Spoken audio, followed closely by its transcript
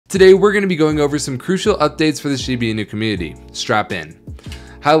Today we're going to be going over some crucial updates for the Shiba Inu community. Strap in.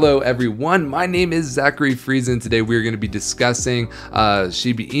 Hello everyone, my name is Zachary Friesen. Today we're going to be discussing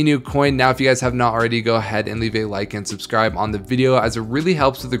Shiba Inu Coin. Now if you guys have not already, go ahead and leave a like and subscribe on the video, as it really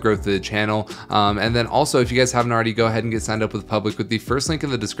helps with the growth of the channel. And then also, if you guys haven't already, go ahead and get signed up with Public with the first link in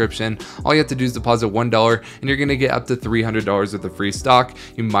the description. All you have to do is deposit $1 and you're going to get up to $300 worth of free stock.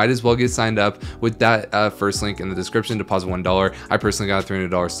 You might as well get signed up with that first link in the description. Deposit $1. I personally got a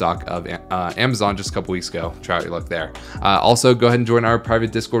 $300 stock of Amazon just a couple weeks ago. Try out your luck there. Also, go ahead and join our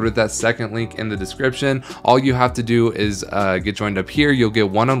private Discord with that second link in the description. All you have to do is get joined up here. You'll get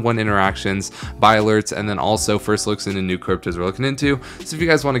one-on-one interactions, buy alerts, and then also first looks into new cryptos we're looking into. So if you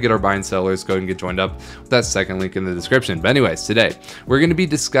guys want to get our buy and sell alerts, go ahead and get joined up with that second link in the description. But anyways, today we're going to be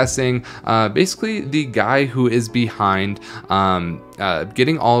discussing basically the guy who is behind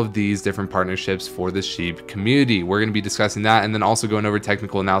getting all of these different partnerships for the Shib community. We're going to be discussing that and then also going over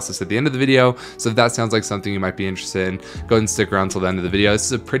technical analysis at the end of the video. So if that sounds like something you might be interested in, go ahead and stick around till the end of the video. This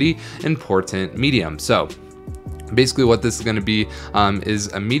is a pretty important medium. So basically what this is going to be is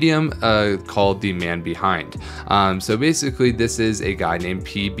a medium called the man behind. So basically this is a guy named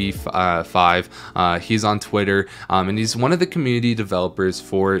PB5. He's on Twitter and he's one of the community developers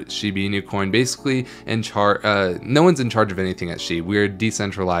for Shiba Inu Coin. Basically in charge, no one's in charge of anything at Shib. We're a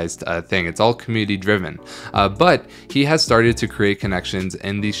decentralized thing. It's all community driven. But he has started to create connections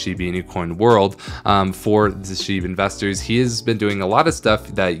in the Shiba Inu Coin world for the Shib investors. He has been doing a lot of stuff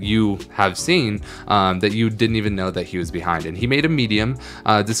that you have seen that you didn't even know that he was behind, and he made a medium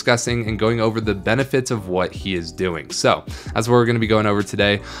discussing and going over the benefits of what he is doing. So that's what we're going to be going over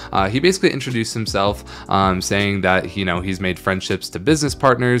today. He basically introduced himself saying that he's made friendships to business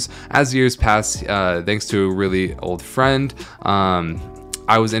partners as years pass, thanks to a really old friend.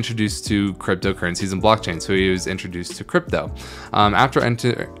 I was introduced to cryptocurrencies and blockchain, so he was introduced to crypto. After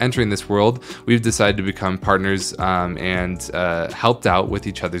entering this world, we've decided to become partners and helped out with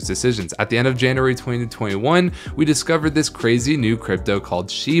each other's decisions. At the end of January 2021, we discovered this crazy new crypto called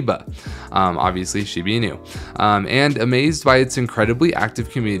Shiba, obviously Shiba Inu. And amazed by its incredibly active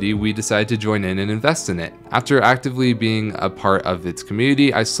community, we decided to join in and invest in it. After actively being a part of its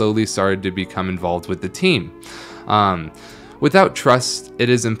community, I slowly started to become involved with the team. Without trust, it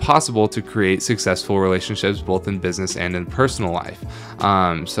is impossible to create successful relationships both in business and in personal life.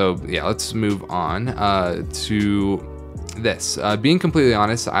 So yeah, let's move on to this. Being completely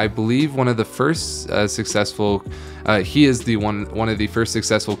honest, I believe one of the first successful he is the one of the first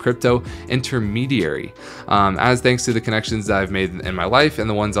successful crypto intermediary. As thanks to the connections that I've made in my life and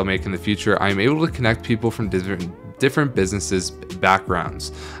the ones I'll make in the future, I'm able to connect people from different businesses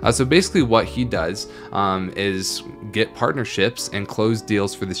backgrounds. So basically what he does is get partnerships and close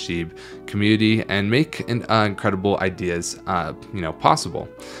deals for the Shib community and make incredible ideas possible.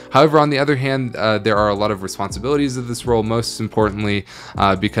 However, on the other hand, there are a lot of responsibilities of this role, most importantly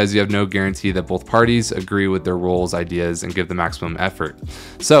because you have no guarantee that both parties agree with their roles, ideas, and give the maximum effort.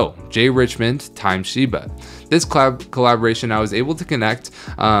 So Jay Richmond times Shiba. This collaboration, I was able to connect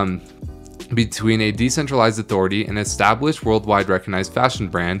between a decentralized authority and established worldwide recognized fashion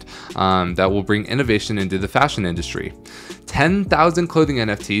brand that will bring innovation into the fashion industry. 10,000 clothing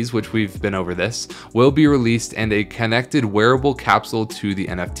NFTs, which we've been over this, will be released, and a connected wearable capsule to the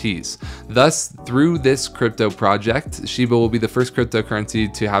NFTs. Thus, through this crypto project, Shiba will be the first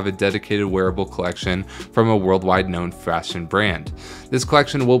cryptocurrency to have a dedicated wearable collection from a worldwide known fashion brand. This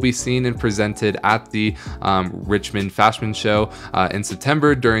collection will be seen and presented at the Richmond Fashion Show in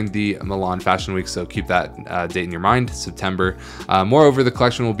September during the Milan Fashion Week, so keep that date in your mind, September. Moreover, the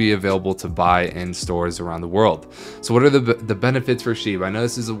collection will be available to buy in stores around the world. So what are the benefits for Shib? I know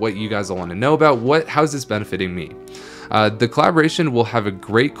this is what you guys all want to know about. How's this benefiting me? The collaboration will have a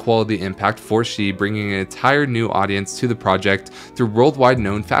great quality impact for Shib, bringing an entire new audience to the project through worldwide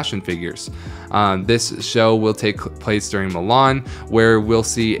known fashion figures. This show will take place during Milan, where we'll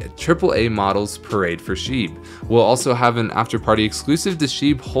see AAA models parade for Shib. We'll also have an after party exclusive to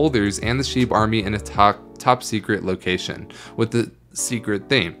Shib holders and the Shib army in a top secret location with the secret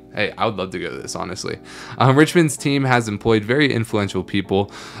theme. Hey, I would love to go to this, honestly. Richmond's team has employed very influential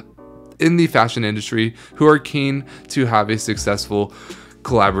people in the fashion industry who are keen to have a successful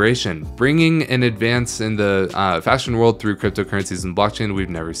collaboration, bringing an advance in the fashion world through cryptocurrencies and blockchain we've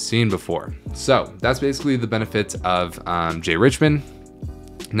never seen before. So that's basically the benefits of Jay Richmond.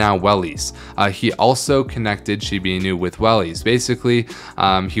 Now, wellies. He also connected Shiba Inu with wellies. Basically,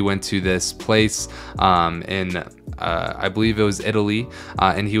 he went to this place in, I believe it was Italy,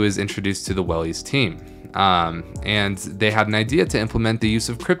 and he was introduced to the wellies team. And they had an idea to implement the use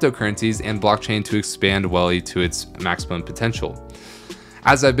of cryptocurrencies and blockchain to expand Welly to its maximum potential.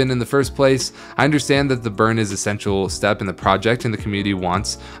 As I've been in the first place, I understand that the burn is an essential step in the project and the community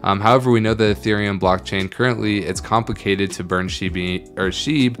wants. However, we know that Ethereum blockchain currently it's complicated to burn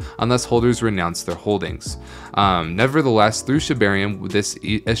Shib unless holders renounce their holdings. Nevertheless, through Shibarium, this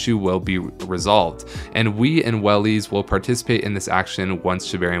issue will be resolved, and we and Wellies will participate in this action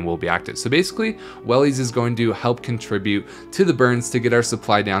once Shibarium will be active. So basically, Wellies is going to help contribute to the burns to get our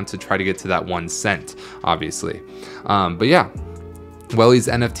supply down to try to get to that 1 cent, obviously. But yeah. Welly's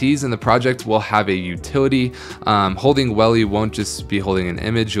NFTs in the project will have a utility. Holding Welly won't just be holding an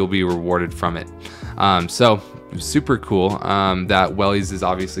image, you'll be rewarded from it. So super cool that Wellies is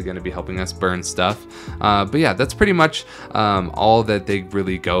obviously going to be helping us burn stuff. But yeah, that's pretty much all that they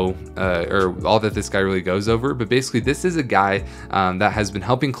really go, or all that this guy really goes over. But basically, this is a guy that has been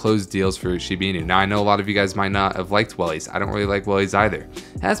helping close deals for Shiba Inu. Now, I know a lot of you guys might not have liked Wellies. I don't really like Wellies either.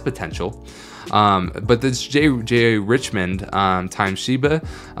 It has potential. But this J. Richmond times Shiba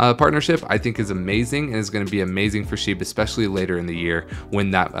partnership, I think, is amazing and is going to be amazing for Shiba, especially later in the year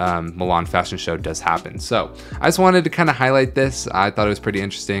when that Milan fashion show does happen. So I just wanted to kind of highlight this. I thought it was pretty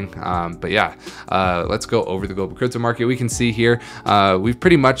interesting. But yeah, let's go over the global crypto market. We can see here we've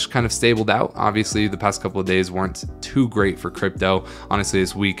pretty much kind of stabled out. Obviously, the past couple of days weren't too great for crypto. Honestly,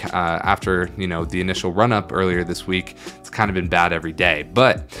 this week after the initial run up earlier this week, it's kind of been bad every day.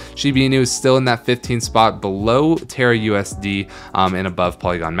 But Shiba Inu is still in that 15th spot below Terra USD and above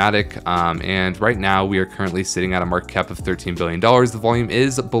Polygon Matic. And right now we are currently sitting at a market cap of $13 billion. The volume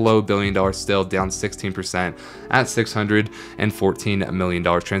is below $1 billion still, down 16% at $614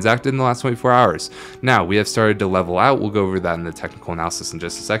 million transacted in the last 24 hours. Now we have started to level out. We'll go over that in the technical analysis in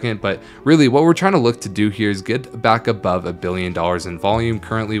just a second. But really what we're trying to look to do here is get back above $1 billion in volume.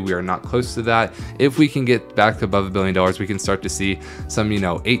 Currently we are not close to that. If we can get back above $1 billion, we can start to see some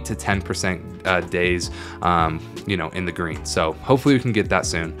 8 to 10% days in the green. So hopefully we can get that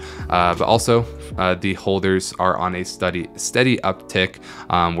soon. But also the holders are on a steady uptick.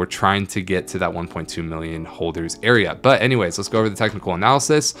 We're trying to get to that 1.2 million holders area. But anyways, let's go over the technical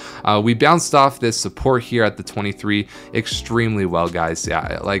analysis. We bounced off this support here at the 23 extremely well, guys.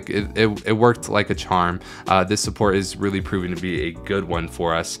 Yeah, like it worked like a charm. This support is really proving to be a good one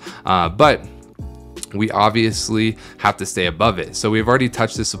for us. But we obviously have to stay above it. So we've already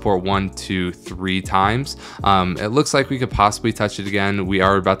touched this support 1, 2, 3 times. It looks like we could possibly touch it again. We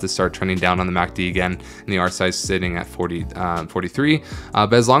are about to start trending down on the MACD again, and the RSI is sitting at 43.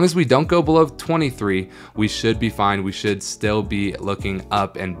 But as long as we don't go below 23, we should be fine. We should still be looking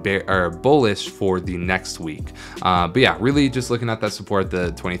up and bullish for the next week. But yeah, really just looking at that support at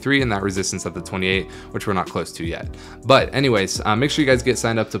the 23 and that resistance at the 28, which we're not close to yet. But anyways, make sure you guys get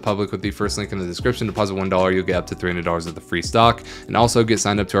signed up to public with the first link in the description. Deposit $1, you'll get up to $300 of the free stock, and also get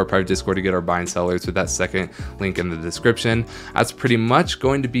signed up to our private Discord to get our buy and sell alerts with that second link in the description. That's pretty much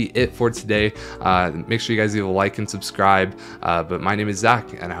going to be it for today. Make sure you guys leave a like and subscribe. But my name is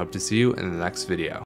Zach, and I hope to see you in the next video.